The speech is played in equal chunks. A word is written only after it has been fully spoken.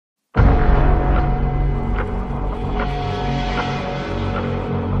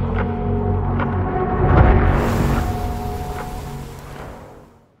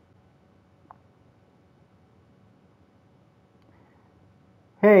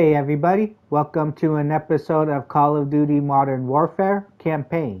Hey everybody, welcome to an episode of Call of Duty Modern Warfare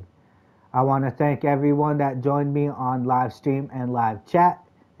campaign. I want to thank everyone that joined me on live stream and live chat,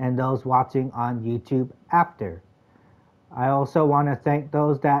 and those watching on YouTube after. I also want to thank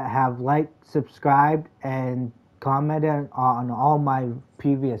those that have liked, subscribed, and commented on all my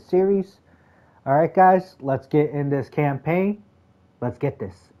previous series. Alright guys, let's get in this campaign. Let's get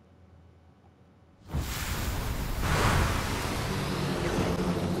this.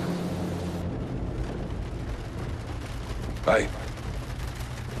 Hey,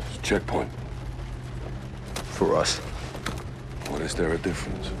 it's a checkpoint. For us. What is there a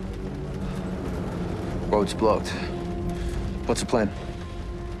difference? Road's blocked. What's the plan?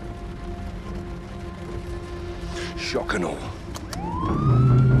 Shock and all.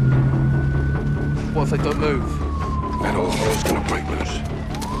 What if they don't move? That old hell's gonna break loose.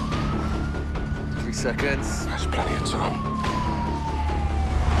 3 seconds. That's plenty of time.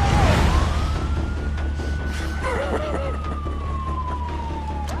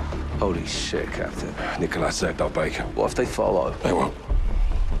 Holy shit, Captain. Nikolai saved our bacon. What if they follow? They won't.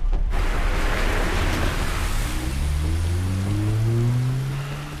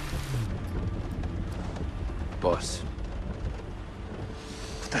 Boss.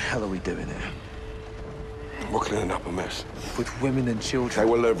 What the hell are we doing here? We're cleaning up a mess. With women and They children.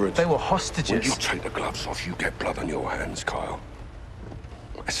 were leverage. They were When hostages. you take the gloves off, you get blood on your hands, Kyle.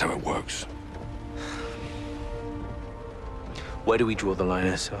 That's how it works. Where do we draw the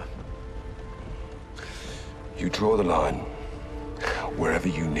line, sir? You draw the line wherever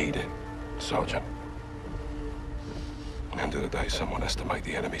you need it, Sergeant. At the end of the day, someone has to make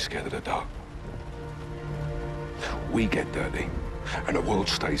the enemy scared of the dark. We get dirty, and the world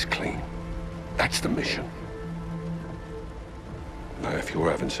stays clean. That's the mission. Now, if you're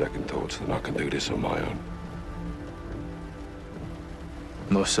having second thoughts, then I can do this on my own.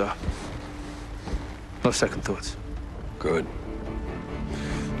 No, sir. No second thoughts. Good.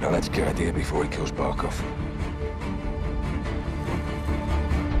 Now let's get out of here before he kills Barkov.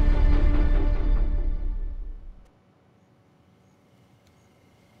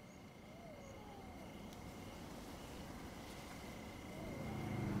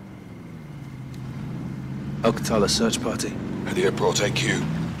 Al-Qatala search party. At the airport AQ.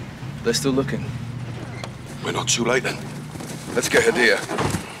 They're still looking. We're not too late then. Let's get Hidr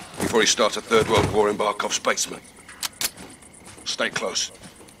before he starts a third world war in Barkov's basement. Stay close.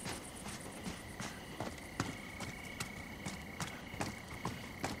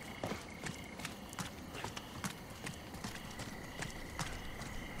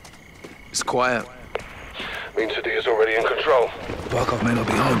 It's quiet. Means Hidr's already in control. Barkov may not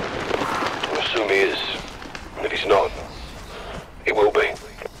be home. I assume he is. And if he's not, he will be.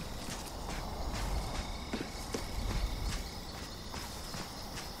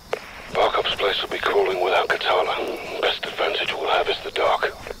 Barkov's place will be crawling without Al-Qatala. Best advantage we'll have is the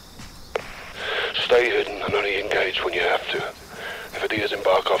dark. Stay hidden and only engage when you have to. If Hidr's in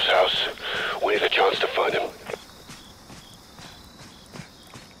Barkov's house, we need a chance to find him.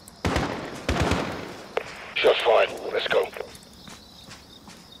 Shots fired. Let's go.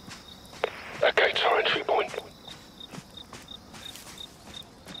 That gate's our entry point.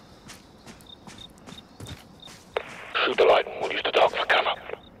 Shoot the light. We'll use the dark for cover.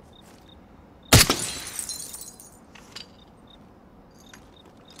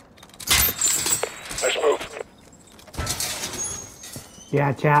 Let's move.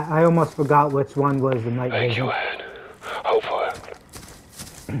 Yeah, chat, I almost forgot which one was the night Thank vision. you, Ed. Hold fire.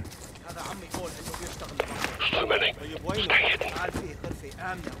 It's too many. Stay hidden.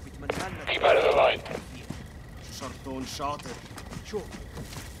 Keep out of the light. شرطون شاطر. شوف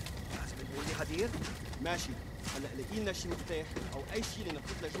لازم نقول لي هدير ماشي هلا لقينا شي مفتاح او اي شيء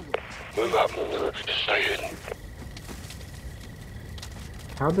لنفوت لجوا. Move up. Just stay hidden.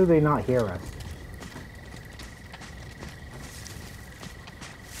 How do they not hear us?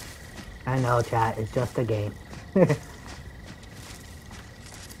 I know, chat, it's just a game.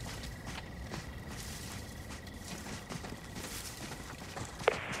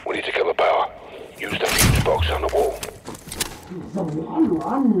 We need to cover power. Use the fuse box on the wall.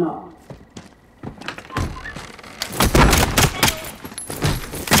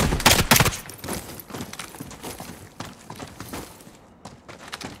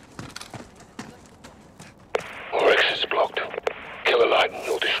 Our exit's blocked. Kill a light and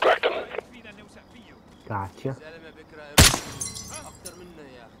you'll distract them. Gotcha.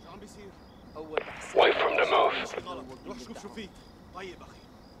 Wait for him to move. روح شوف شو فيك. طيب اخي.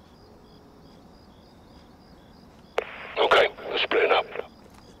 Okay, they're splitting up.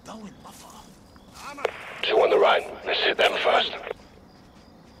 الضوء انطفى. Two on the right. Let's hit them first.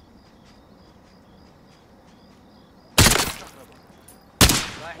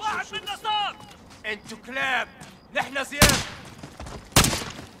 انتوا كلاب نحن زياد.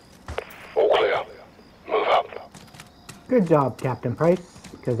 All clear. Move up. Good job, Captain Price,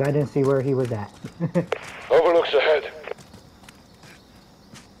 because I didn't see where he was at. Overlooks ahead.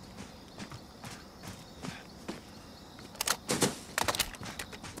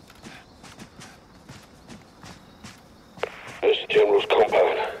 There's the General's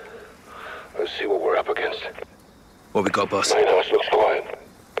compound. Let's see what we're up against. What we got, boss? Main house looks quiet.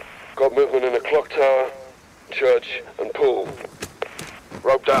 Got movement in the clock tower, church, and pool.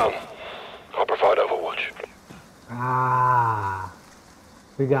 Rope down. I'll provide overwatch. Ah,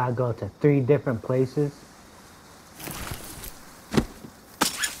 we gotta go to 3 different places.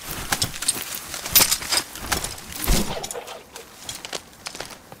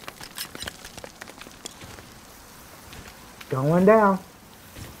 Going down.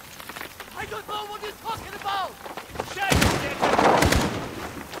 I don't know what you're talking about.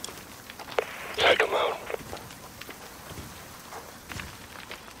 Take them out.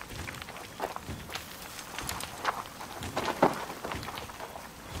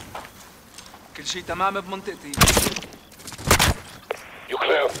 كل شيء تمام بمنطقتي. You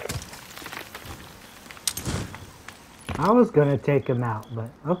clear? I was gonna take him out, but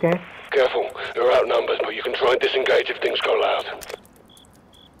okay. Careful. You're outnumbered, but you can try and disengage if things go loud.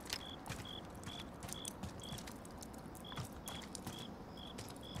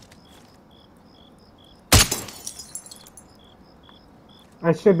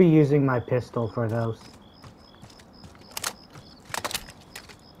 I should be using my pistol for those.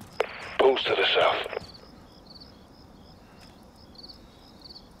 Pool's to the south.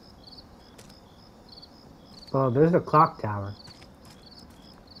 Oh, there's a clock tower.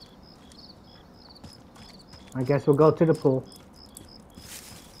 I guess we'll go to the pool.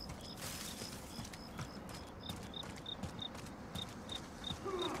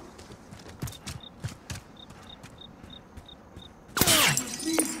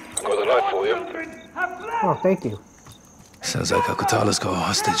 Got the light for you. Oh, thank you. Sounds like Akutala's got a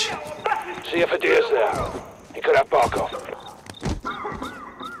hostage. See if Hidr's there. He could have Barkov.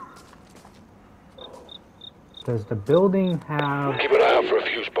 Does the building have... Keep an eye out for a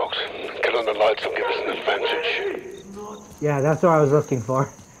fuse box. Get on the lights and give us an advantage. Yeah, that's what I was looking for.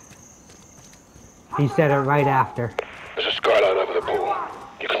 He said it right after. There's a skyline over the pool.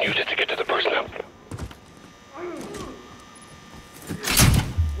 You can use it to get to the prisoner.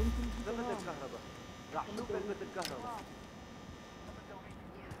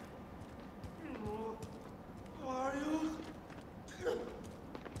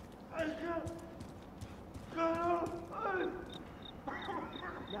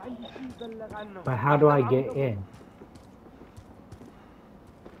 But how do I get in?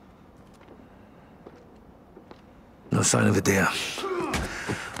 No sign of Hidr.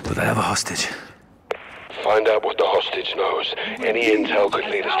 But I have a hostage. Find out what the hostage knows. Any intel could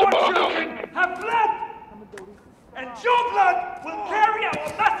lead us to Barkov. Have blood! And your blood will carry our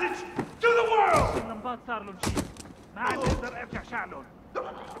message to the world!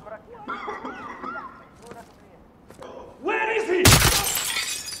 Where is he?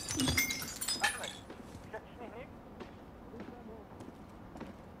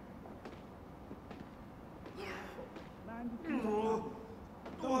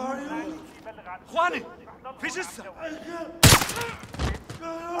 اخواني في جثة.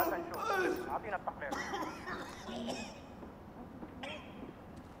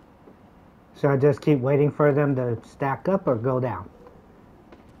 Should I just keep waiting for them to stack up or go down?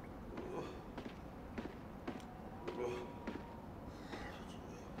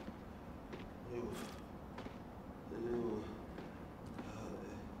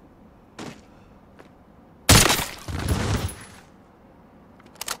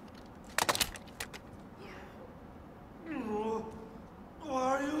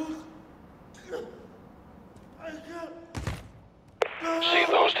 See if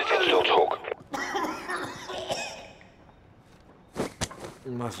the hostage can still talk.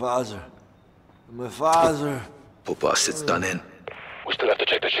 My father. My father. Poor bastard's done in. We still have to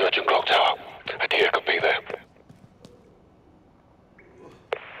check the church and clock tower. Hidr could be there.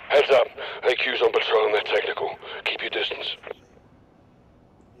 Heads up. AQ's on patrol and they're technical. Keep your distance.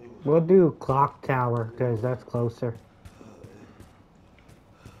 We'll do clock tower because that's closer.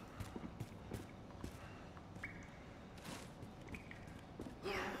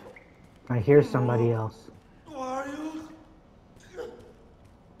 I hear somebody else. Who are you?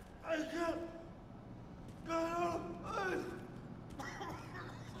 I can't.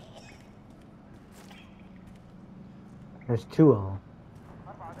 There's 2 of them.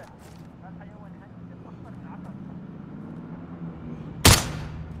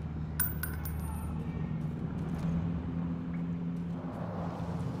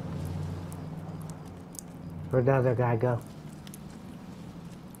 Where'd the other guy go?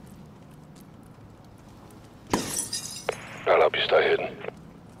 I'll help you stay hidden.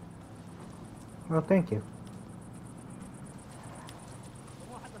 Well, thank you.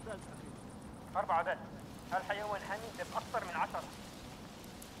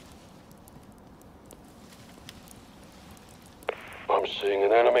 I'm seeing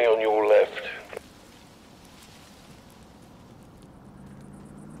an enemy on your left.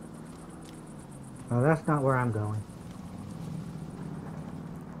 Well, that's not where I'm going.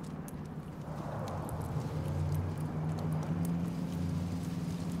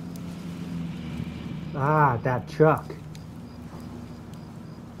 Ah, that truck.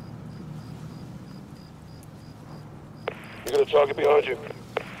 You got a target behind you?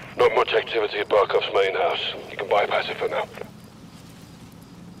 Not much activity at Barkov's main house. You can bypass it for now.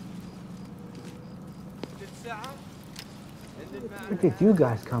 Where did you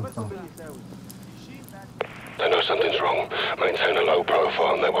guys come from? They know something's wrong. Maintain a low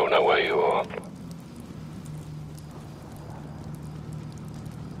profile and they won't know where you are.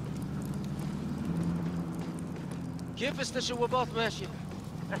 كيف التشوبات ماشية؟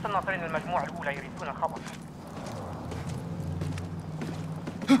 لسه الناطرين المجموعة الأولى يريدون الخبر.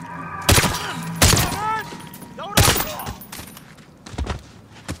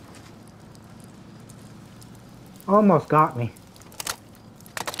 Almost got me.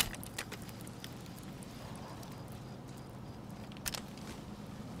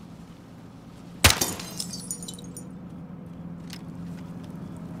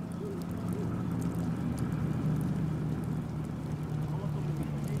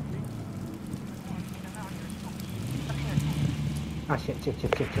 Ah, shit.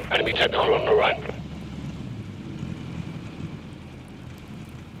 Enemy technical on the right.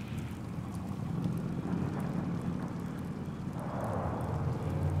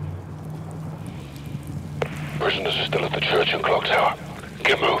 Prisoners are still at the church and clock tower.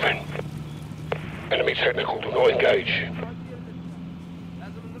 Get moving. Enemy technical, do not engage.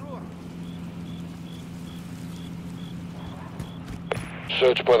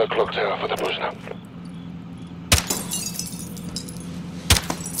 Search by the clock tower for the prisoner.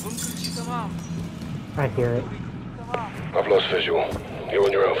 I hear it. I've lost visual. You're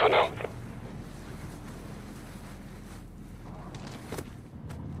on your own for now.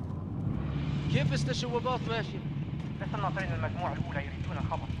 كيف التشوبات ماشية؟ لسه الناطرين المجموعة الأولى يريدون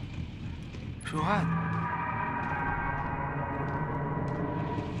الخبر. شو هاد؟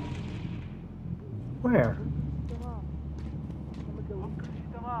 Where?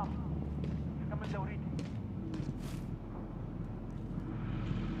 تمام. كمل دوريتي.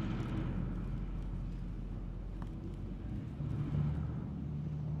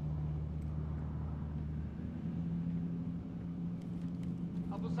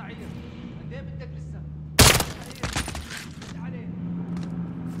 أبو سعيد، قد إيه بدك لسه؟ تعال.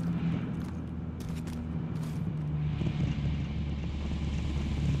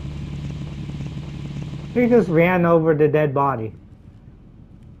 He just ran over the dead body.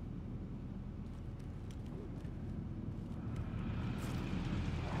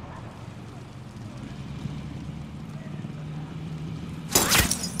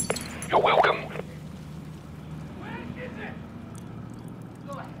 You're welcome.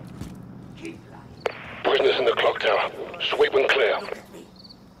 Prisoners in the clock tower. Sweep and clear.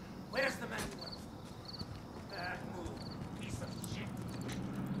 Where's the man? Bad move, piece of shit.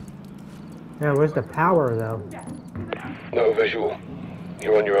 Yeah, where's the power though? No visual.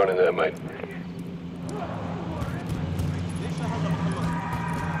 You're on your own in there, mate. ليش هذا محمد؟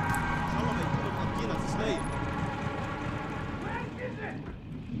 ان شاء الله ما يكونوا مقضينا في سناير.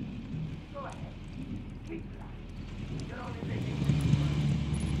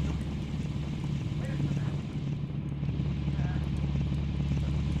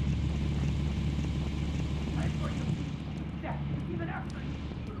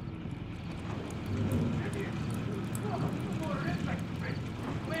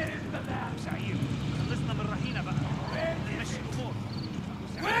 خلصنا من رهينة بقى. نمشي الأمور.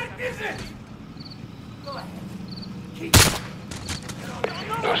 Where is it? Go ahead. Keep.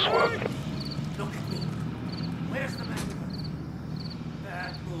 Nice work. Look at me. Where's the man?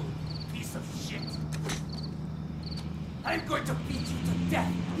 Bad move, piece of shit. I'm going to beat you to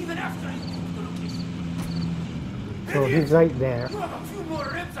death, even after you get to the location. So he's right there. You have a few more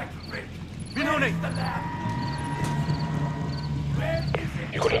ribs I can break. Binoni. Where's the man? Where is it?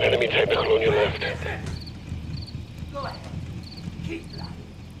 You got an enemy technical on your left. Where is it? Go ahead. Keep lying.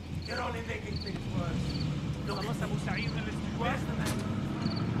 You're only making things worse. Look at me. Where's the man?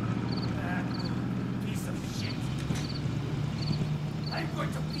 Bad move, piece of shit. I'm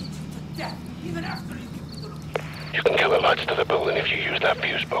going to beat you to death, even after you give me the location. You can kill the lights to the building if you use that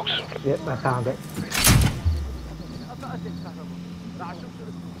fuse box. Yep, I found it.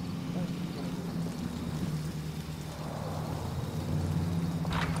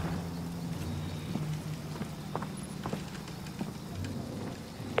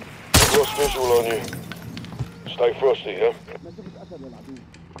 Lost visual on you. Stay frosty, yeah?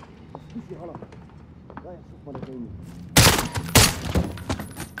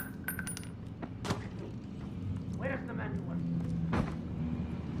 Where's the manual?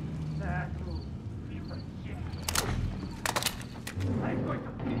 That piece of shit. I'm going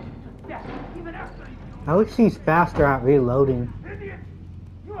to beat you to death even after you. At least she's faster at reloading Idiot!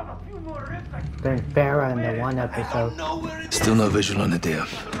 You have a few more ribs like than Farah in the one episode. Still no visual on Hidr.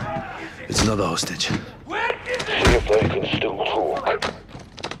 It's another hostage. Where is it? See if they can still talk.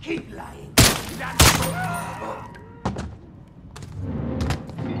 Keep lying.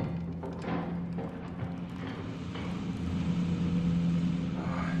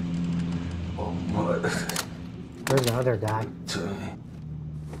 Where's the other guy?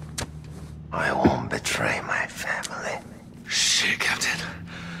 I won't betray my family. Shit, Captain.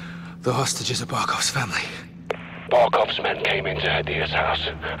 The hostages are Barkov's family. Barkov's men came into Hidr's house,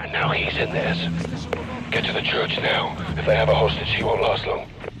 and now he's in theirs. Get to the church now. If they have a hostage, he won't last long.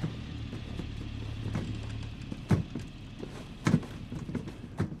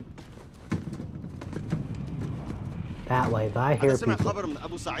 That way, but I hear سمع people. خبر من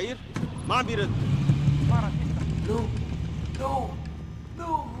ابو سعير ما عم بيرد. No, no,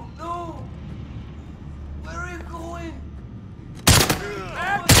 no, no. Where are you going?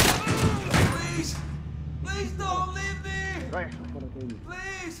 Please, please don't leave me.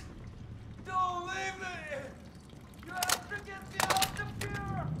 Please, don't leave me. You have to get me out of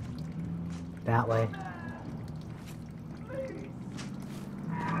here. That way.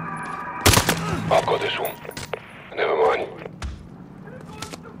 I've got this one. Never mind.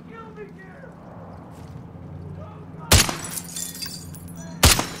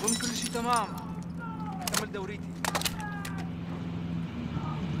 اظن كل شيء تمام. اكمل دوريتي.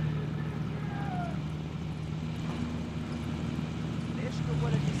 ليش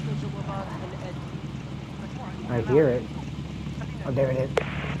الولد يسوي جوابات هالقد؟ I hear it. Oh, there it is.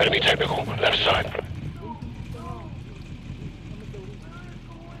 Enemy technical, left side.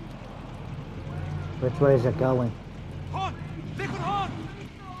 Which way is it going? هون ليكن هون.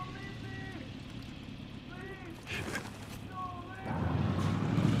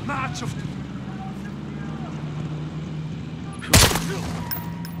 ما عاد شفته.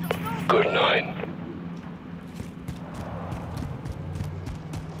 Good night.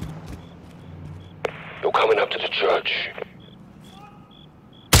 You're coming up to the church.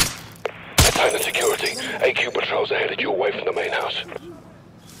 Attain the security. AQ patrols are headed your way from the main house.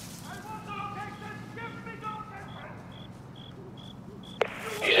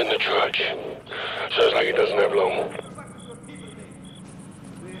 He's in the church. Sounds like he doesn't have long.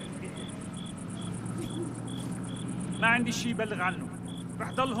 ما عندي شيء بلغ عنه.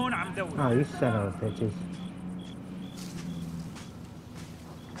 رح ضل هون عم دور. Oh, you son of a bitches.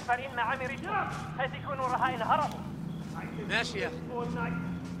 فريق مع عميريتو حيث يكونوا رهائن هربوا. ماشي يا أخي.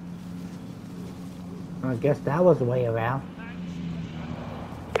 I guess that was the way around.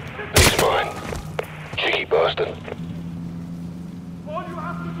 He's mine. Cheeky bastard. All you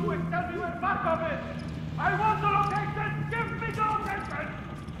have to do is tell me where Barkov is. I want the location. Give me the location.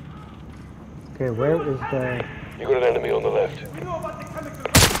 Okay, where is the... You got an enemy on the left. We know about the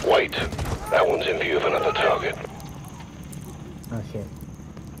chemicals. Wait. That one's in view of another target. Oh shit.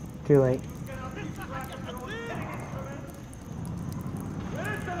 Too late. Where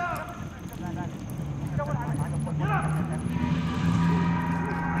is the lab?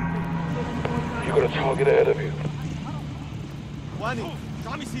 You got a target ahead of you. واني شو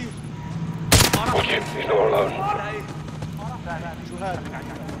عم يصير؟ Watch him. He's not alone. شو هذا؟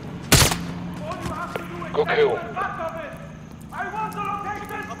 Go kill. Barkov is. I want the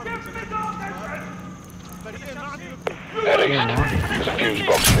location. Give me the location. فريقين ما عم يردوا. Head east. There's a fuse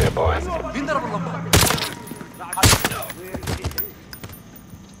box nearby. مين ضرب اللمبة؟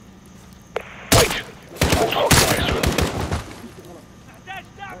 Wait. Small target away soon. احتاج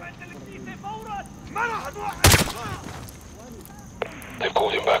دعم عند الكنيسة فورا. ما راح نوقف. They've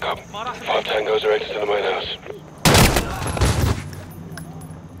called him back up. 5 tangos are exiting the main house.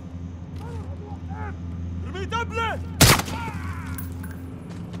 رمي دبلة.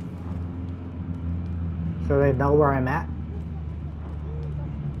 So they know where I'm at?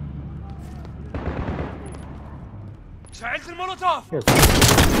 شعلت المولوتوف. Here's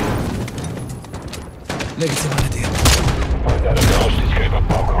Negative on Hidr. Find out if the hostage gave up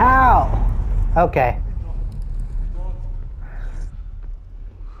Barkov. Ow! Okay. All you have to do is tell me where Barkov is. I want the location. Give me the location. How? Give me the location.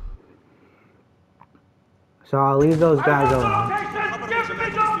 So I'll leave those guys alone.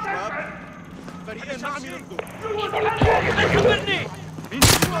 فريقين معهم يردوا.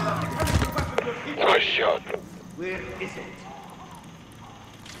 Nice shot. Where is it?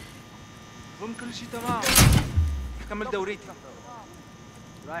 اظن كل شيء تمام. كمل دوريتي.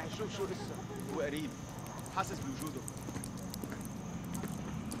 رايح اشوف شو لسه. هو قريب. حاسس بوجوده.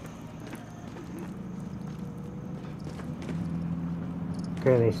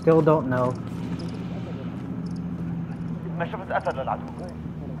 Okay, they still don't know. ما شفت اثر للعدو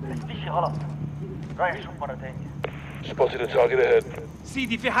بس في شيء غلط رايح اشوف مرة ثانية. Spotted a target ahead.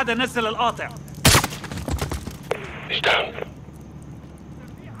 سيدي في حدا نزل القاطع. He's down.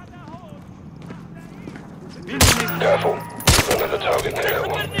 Careful. Another target near that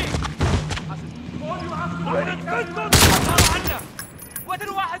one.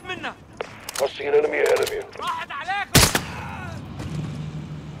 وتر واحد منا. I see an enemy ahead of you. راحت عليكم.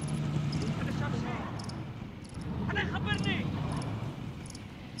 حدا يخبرني.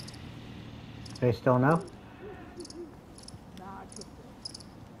 They still know?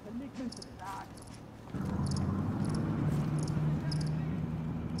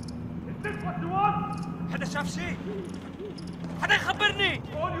 حدا شاف شيء. حدا يخبرني.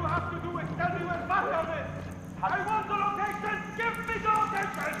 All you have to do is tell me where Mahram is. I want the location. Give me the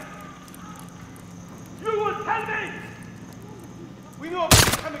location. You will tell me. We know about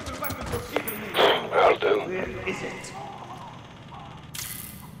the chemical weapons your people need. I'll do. Where is it?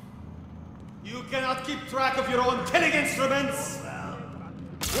 You cannot keep track of your own killing instruments.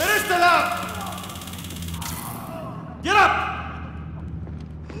 Where is the lab? Get up.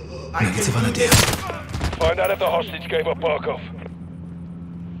 Negative on idea. Find out if the hostage gave up Barkov.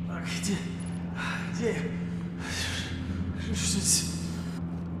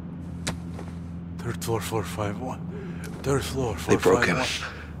 Third floor, 451. Third floor, 451. They broke him.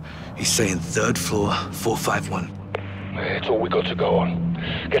 He's saying third floor, 451. It's all we got to go on.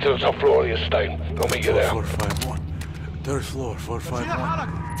 Get to the top floor of the estate. I'll meet you there. 451. Third floor, 451.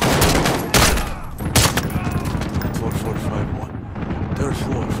 451. Third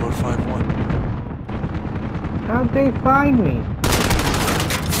floor, 451. How'd they find me?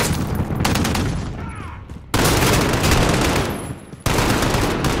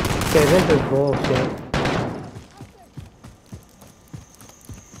 Okay, this is bullshit.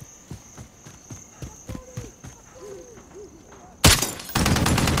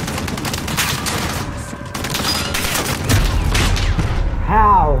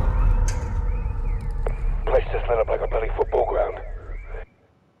 How? Place just lit up like a bloody football ground.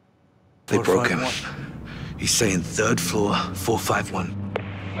 They broke him. He's saying third floor, 451.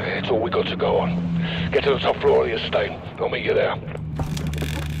 It's all we got to go on. Get to the top floor of the estate. I'll meet you there.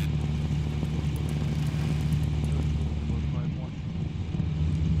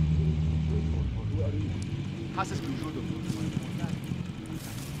 حاسس بوجوده.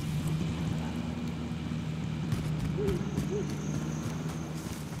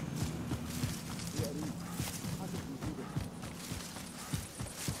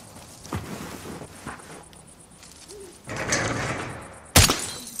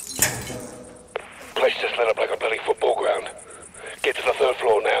 Place just lit up like a bloody football ground. Get to the third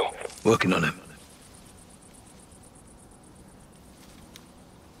floor now. Working on him.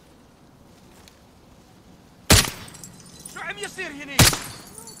 شو عم يصير هنا؟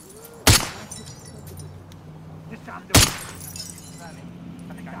 لسه عم دور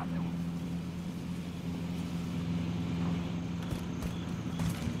خليك عم دور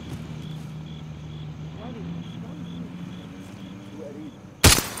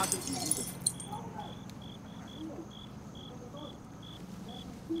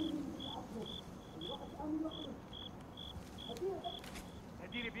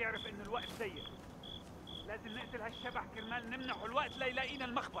هديري بيعرف انه الوقت ضيق لازم نقتل هالشبح كرمال نمنحه الوقت ليلاقينا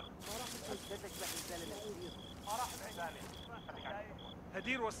المخبر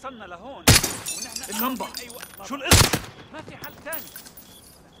هدير وصلنا لهون ونحن اللمبة. أي وقت شو القصة؟ ما في حل ثاني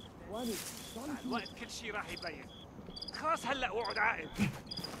مع الوقت كل شيء راح يبين خلاص هلا وقعد عاقل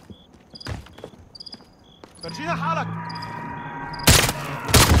فرجينا حالك.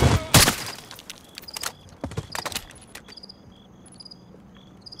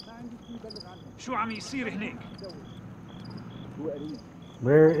 شو عم يصير هناك؟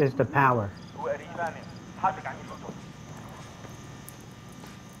 Where is the power? هو قريب آمن حاسك عم يفقد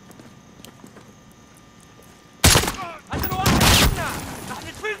هدر واحد منا. رح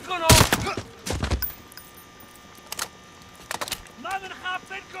ندفنكن هون. ما بنخاف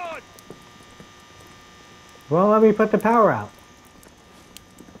منكم Well, let me put the power out.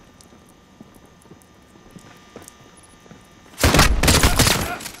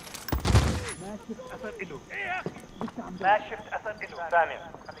 شفت اثر له. ما شفت اثر له. سامع.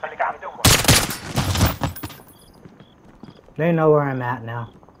 خليك عم تدور. They know where I'm at now.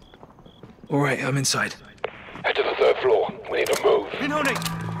 All right, I'm inside. Head to the 3rd floor. We need to move. مين هونيك؟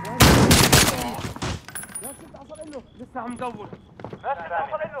 لسه عم دور. ما شفت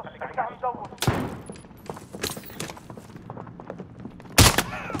اثر له. خليك عم تدور.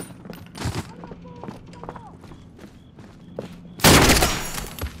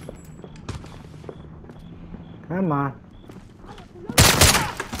 Come on.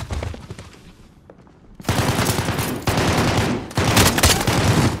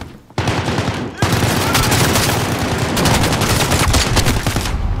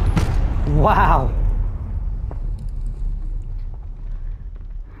 Wow.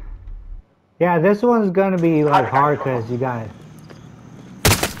 Yeah, this one's gonna be like hard because you gotta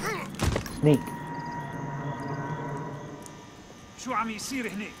sneak. شو عم يصير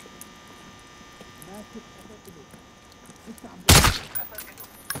هنيك؟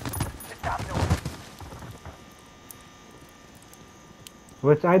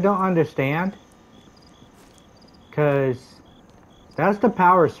 Which I don't understand, because that's the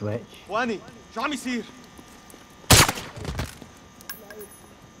power switch. اخواني شو عم يصير؟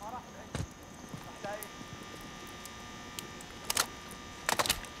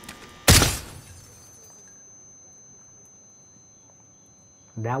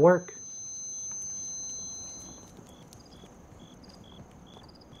 Did that work?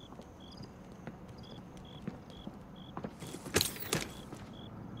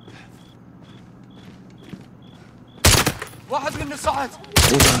 واحد مني صعد.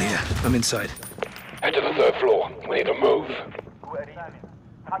 Hold on here. I'm inside. Head to the 3rd floor. We need to move. هو قريب.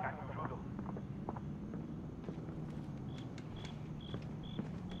 حكى عن وجوده.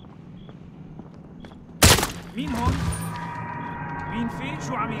 مين هون؟ مين في؟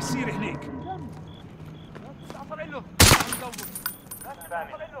 شو عم يصير هنيك؟ اثر له. عم دور.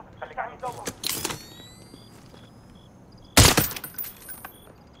 سامع. خليك عم تدور.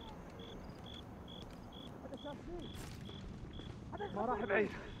 ما راح بعيد.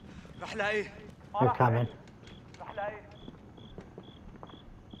 رح لاقيه. They're coming. رح لاقيه.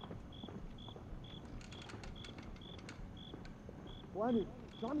 اخواني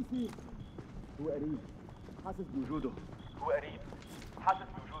شو عم يصير؟ هو قريب. حاسس بوجوده. هو قريب. حاسس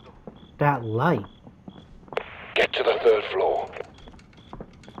بوجوده. That light. Get to the 3rd floor.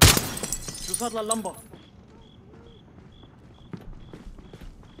 شو صار لللمبة؟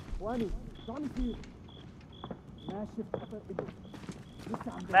 اخواني شو عم يصير؟ ما شفت اثر له.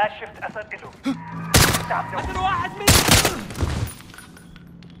 لسه عم ما شفت اثر له. لسه عم تدور. قتل واحد منهم.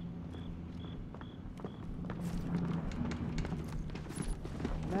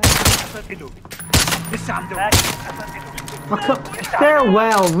 ما شفت اثر له. لسه عم دور. ما شفت اثر له.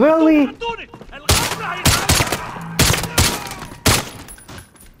 Farewell, really? دوني. الغاب راح يتعرف.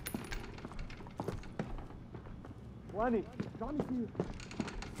 اخواني شو عم يصير؟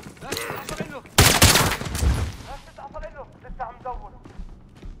 ما شفت اثر له. ما شفت اثر له. لسه عم دور.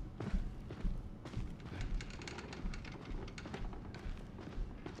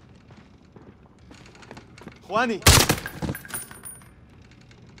 اخواني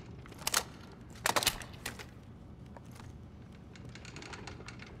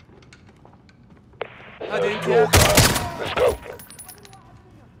هذا انت يا اخي. Let's go.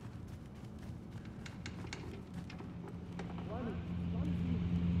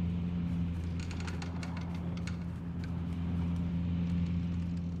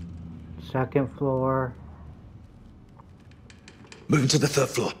 Second floor. Moving to the 3rd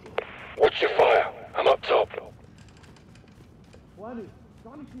floor. Watch your fire. I'm up top. اخواني شو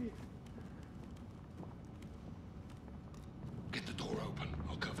عم يصير؟ Get the door open.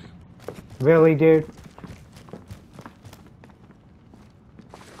 I'll cover you. Really, dude?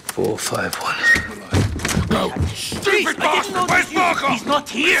 451. Go. Stupid bastard! Where's Markov? He's not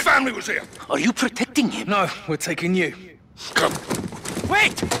here. His family was here. Are you protecting him? No, we're taking you. Come.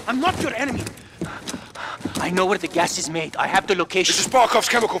 Wait! I'm not your enemy. I know where the gas is made. I have the location. This is Barkov's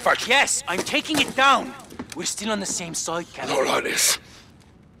chemical factory. Yes, I'm taking it down. We're still on the same side, Captain. Not like this.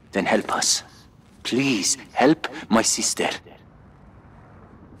 Then help us. Please, help my sister.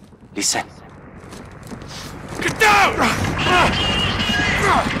 Listen. Get down!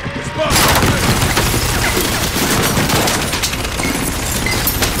 It's Barkov.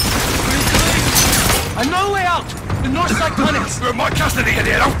 I know a way out. The north side tunnels. You're in my custody,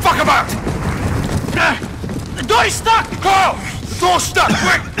 idiot. Don't fuck about. The door is stuck. Carl! The door's stuck.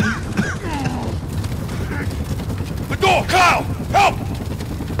 Quick! The door, Carl! Help!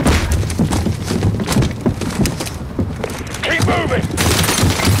 Keep moving!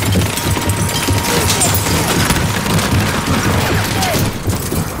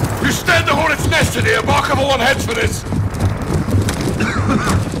 on heads for this!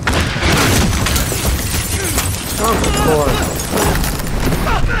 Of course.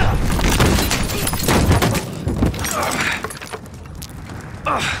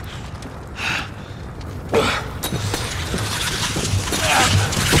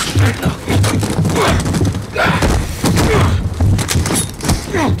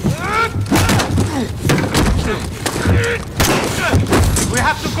 We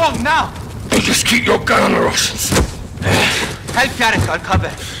have to go now! You just keep your gun on the Russians. Help Gareth, I'll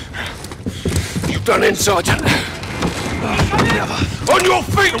cover. You done in, Sergeant? On your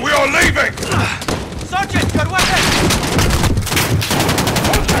feet, and we are leaving! Sergeant, your weapon!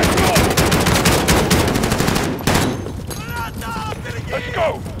 Let's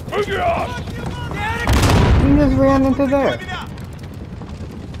go! Move your ass! He just ran into there.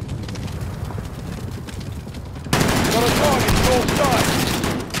 Got a target north side.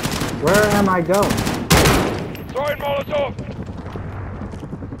 Where am I going? Throwing Molotov!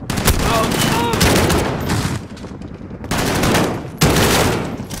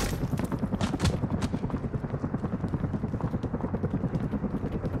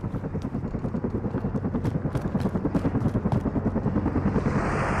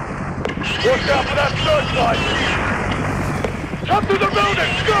 Watch out for that searchlight! Come to the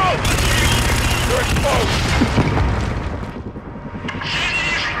building! Go! You're exposed!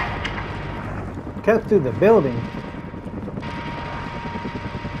 Cut through the building.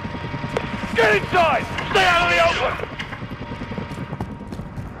 Get inside! Stay out of the open!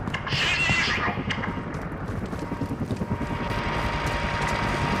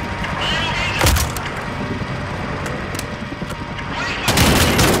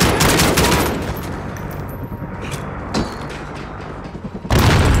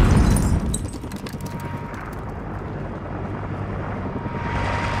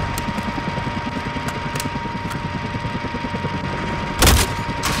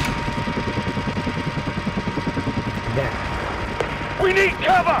 We need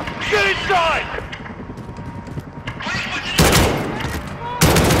cover! Get inside!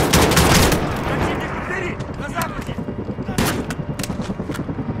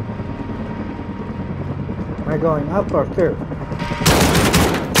 Am I going up or through?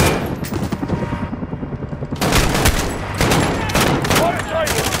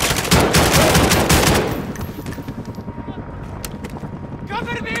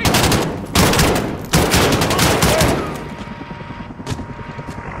 Cover me!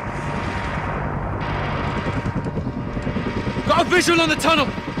 Got a visual on the tunnel!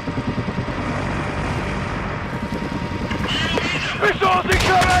 Missiles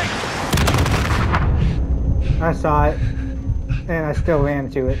incoming! I saw it, and I still ran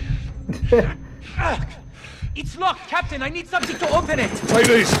to it. It's locked, Captain. I need something to open it. Take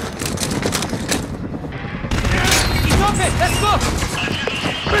these! It's open. Let's go.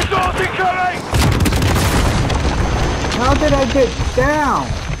 Missiles incoming! How did I get down?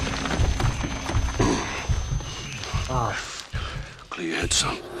 Oh. Clear your head,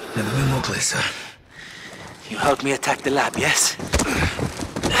 son. Never been more clear, sir. You helped me attack the lab, yes?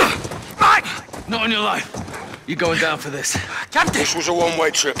 Mike! Not on your life. You're going down for this. Captain! This was a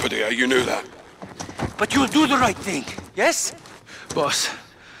one-way trip, Hidr. You knew that. But you'll do the right thing, yes? Boss,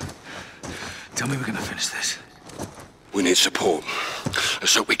 tell me we're gonna finish this. We need support.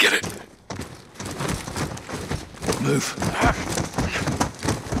 Let's hope we get it. Move.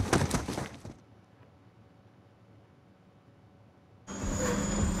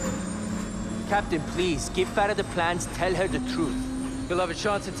 Captain, please, give Farah the plans, tell her the truth. You'll have a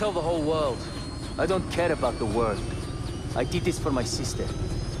chance to tell the whole world. I don't care about the world. I did this for my sister.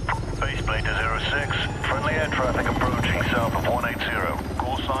 Faceplate to 06. Friendly air traffic approaching south of 180.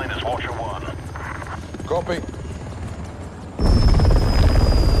 Call sign is Watcher 1. Copy.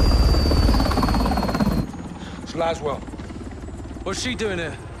 It's Laswell. What's she doing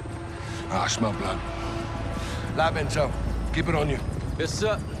here? I smell blood. Lab intel. Keep it on you. Yes,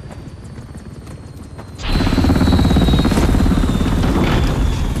 sir.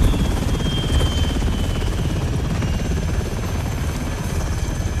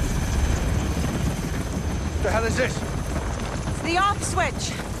 The hell is this? It's the off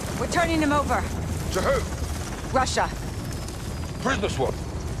switch. We're turning him over. To who? Russia. Prisoner swap.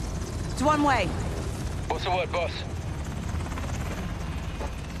 It's one way. What's the word, boss?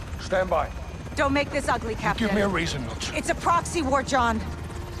 Stand by. Don't make this ugly, Captain. Give me a reason not to. It's a proxy war, John.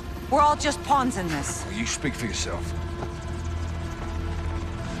 We're all just pawns in this. You speak for yourself.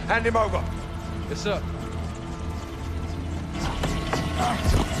 Hand him over. Yes, sir.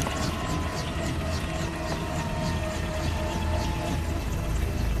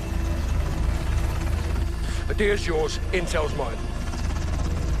 Idea's yours, intel's mine.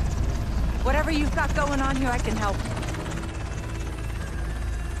 Whatever you've got going on here, I can help.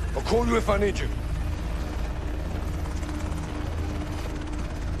 I'll call you if I need you.